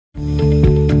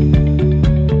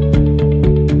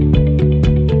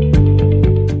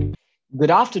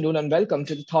Good afternoon and welcome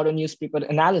to the thorough newspaper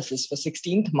analysis for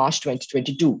 16th March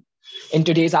 2022. In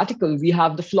today's article, we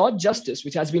have the Flawed Justice,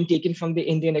 which has been taken from the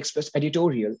Indian Express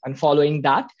editorial. And following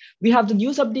that, we have the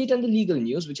news update and the legal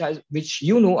news, which are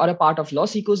a part of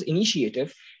LawSikho's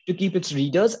initiative to keep its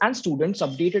readers and students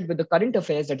updated with the current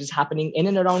affairs that is happening in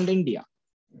and around India.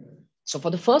 So for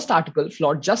the first article,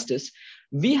 Flawed Justice,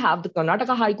 we have the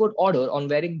Karnataka High Court order on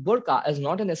wearing burqa as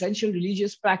not an essential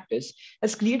religious practice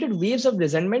has created waves of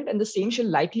resentment, and the same shall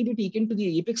likely be taken to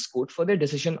the apex court for their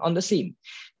decision on the same.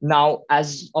 Now,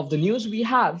 as of the news we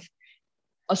have,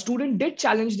 a student did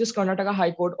challenge this Karnataka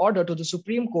High Court order to the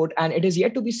Supreme Court, and it is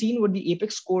yet to be seen what the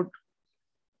apex court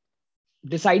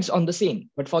decides on the same.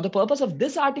 But for the purpose of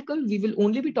this article, we will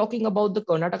only be talking about the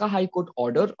Karnataka High Court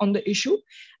order on the issue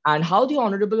and how the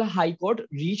Honorable High Court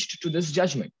reached to this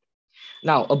judgment.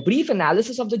 Now, a brief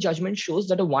analysis of the judgment shows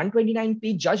that a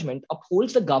 129-page judgment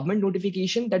upholds the government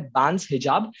notification that bans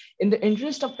hijab in the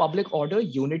interest of public order,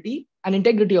 unity, and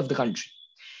integrity of the country.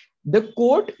 The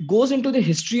court goes into the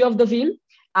history of the veil,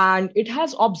 and it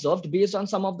has observed, based on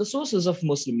some of the sources of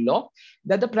Muslim law,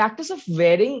 that the practice of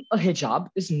wearing a hijab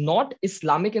is not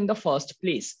Islamic in the first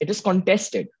place. It is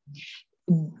contested.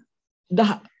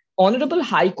 The Honorable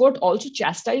High Court also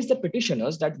chastised the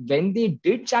petitioners that when they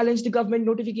did challenge the government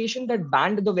notification that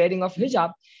banned the wearing of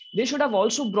hijab, they should have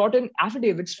also brought in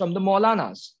affidavits from the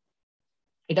Maulanas.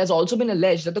 It has also been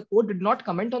alleged that the court did not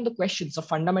comment on the questions of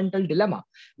fundamental dilemma,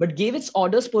 but gave its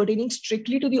orders pertaining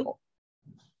strictly to the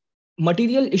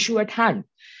material issue at hand.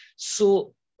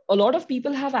 So a lot of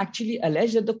people have actually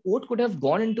alleged that the court could have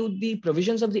gone into the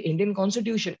provisions of the Indian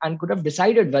Constitution and could have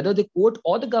decided whether the court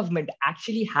or the government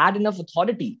actually had enough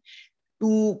authority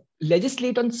to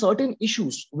legislate on certain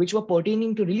issues which were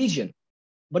pertaining to religion.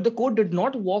 But the court did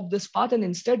not walk this path and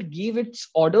instead gave its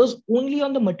orders only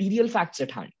on the material facts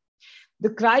at hand. The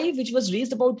cry which was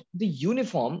raised about the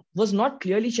uniform was not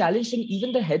clearly challenged, and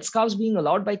even the headscarves being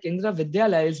allowed by Kendra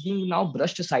Vidyalaya is being now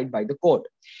brushed aside by the court.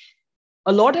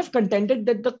 A lot have contended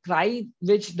that the cry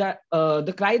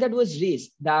that was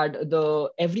raised, that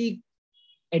every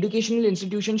educational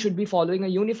institution should be following a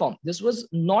uniform, this was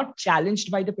not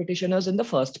challenged by the petitioners in the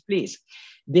first place.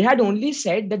 They had only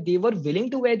said that they were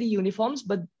willing to wear the uniforms,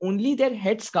 but only their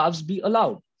headscarves be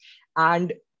allowed.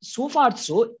 And so far,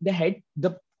 so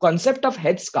the concept of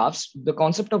headscarves, the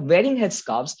concept of wearing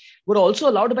headscarves were also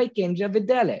allowed by Kendriya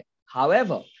Vidyalaya.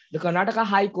 However, the Karnataka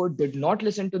High Court did not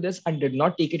listen to this and did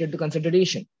not take it into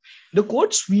consideration. The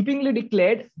court sweepingly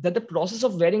declared that the process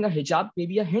of wearing a hijab may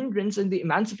be a hindrance in the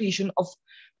emancipation of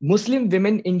Muslim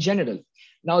women in general.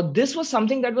 Now, this was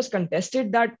something that was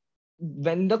contested, that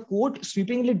when the court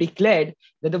sweepingly declared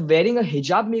that the wearing a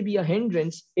hijab may be a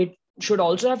hindrance, it should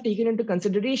also have taken into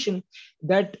consideration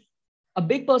that a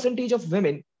big percentage of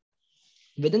women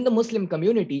within the Muslim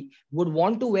community would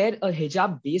want to wear a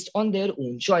hijab based on their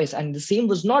own choice, and the same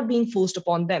was not being forced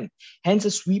upon them. Hence,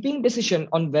 a sweeping decision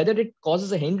on whether it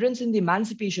causes a hindrance in the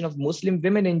emancipation of Muslim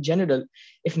women in general,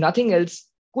 if nothing else,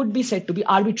 could be said to be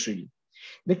arbitrary.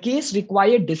 The case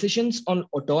required decisions on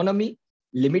autonomy,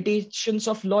 limitations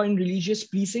of law in religious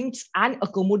precincts, and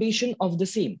accommodation of the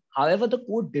same. However, the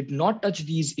court did not touch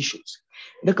these issues.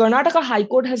 The Karnataka High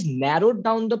Court has narrowed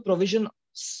down the provision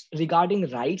regarding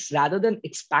rights rather than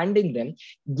expanding them,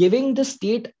 giving the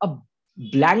state a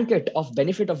blanket of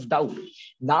benefit of doubt.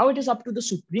 Now it is up to the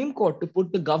Supreme Court to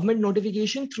put the government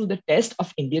notification through the test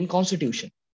of Indian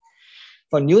Constitution.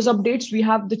 For news updates, we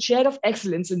have the Chair of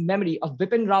Excellence in Memory of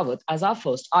Bipin Rawat as our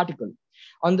first article.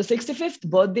 On the 65th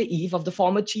birthday eve of the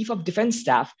former Chief of Defence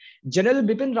Staff, General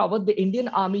Bipin Rawat, the Indian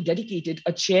Army dedicated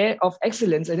a Chair of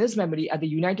Excellence in his memory at the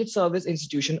United Service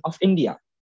Institution of India.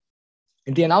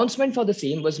 The announcement for the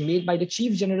same was made by the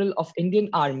Chief General of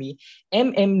Indian Army,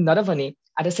 M.M. Naravane,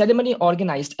 at a ceremony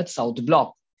organized at South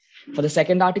Block. For the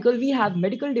second article, we have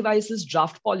Medical Devices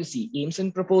Draft Policy Aims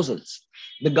and Proposals.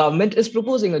 The government is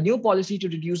proposing a new policy to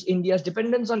reduce India's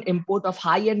dependence on import of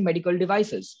high-end medical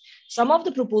devices. Some of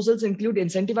the proposals include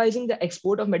incentivizing the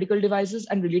export of medical devices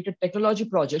and related technology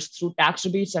projects through tax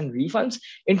rebates and refunds,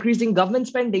 increasing government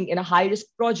spending in a high-risk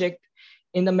project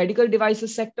in the medical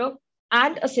devices sector,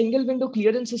 and a single window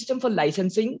clearance system for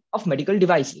licensing of medical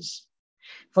devices.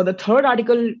 For the third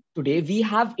article today, we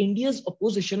have India's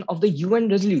opposition of the UN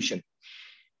resolution,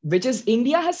 which is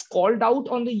India has called out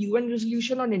on the UN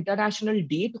resolution on International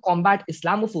Day to combat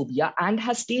Islamophobia and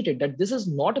has stated that this is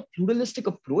not a pluralistic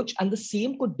approach and the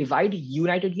same could divide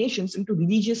United Nations into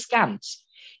religious camps.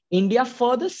 India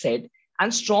further said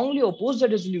and strongly opposed the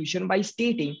resolution by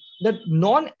stating that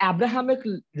non-Abrahamic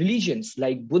religions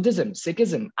like Buddhism,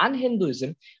 Sikhism, and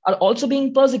Hinduism are also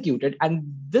being persecuted, and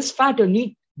this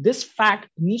This fact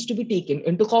needs to be taken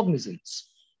into cognizance.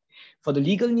 For the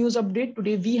legal news update,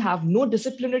 today we have no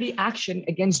disciplinary action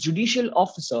against judicial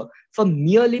officer for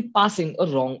merely passing a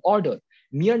wrong order.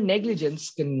 Mere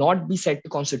negligence cannot be said to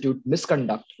constitute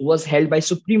misconduct, was held by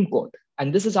Supreme Court.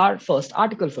 And this is our first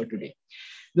article for today.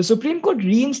 The Supreme Court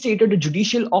reinstated a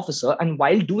judicial officer and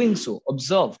while doing so,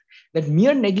 observed that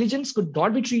mere negligence could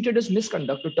not be treated as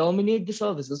misconduct to terminate the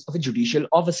services of a judicial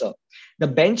officer. The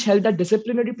bench held that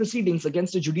disciplinary proceedings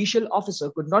against a judicial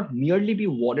officer could not merely be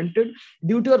warranted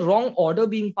due to a wrong order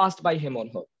being passed by him or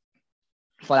her.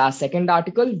 For our second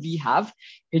article, we have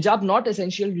Hijab not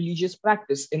essential religious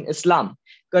practice in Islam.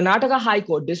 Karnataka High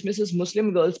Court dismisses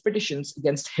Muslim girls' petitions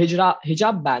against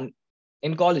hijab ban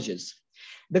in colleges.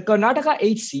 The Karnataka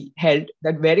HC held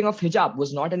that wearing of hijab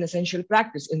was not an essential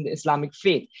practice in the Islamic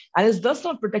faith and is thus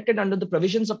not protected under the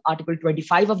provisions of Article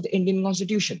 25 of the Indian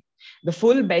Constitution. The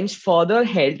full bench further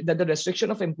held that the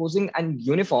restriction of imposing an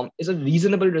uniform is a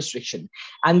reasonable restriction,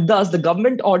 and thus the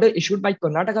government order issued by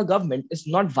Karnataka government is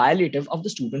not violative of the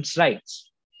students'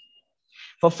 rights.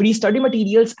 For free study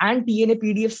materials and TNA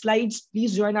PDF slides,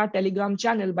 please join our Telegram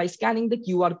channel by scanning the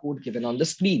QR code given on the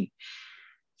screen.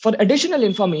 For additional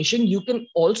information, you can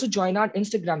also join our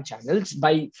Instagram channels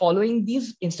by following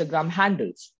these Instagram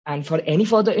handles. And for any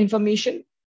further information,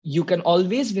 you can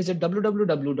always visit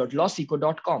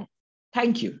www.lawsikho.com.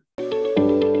 Thank you.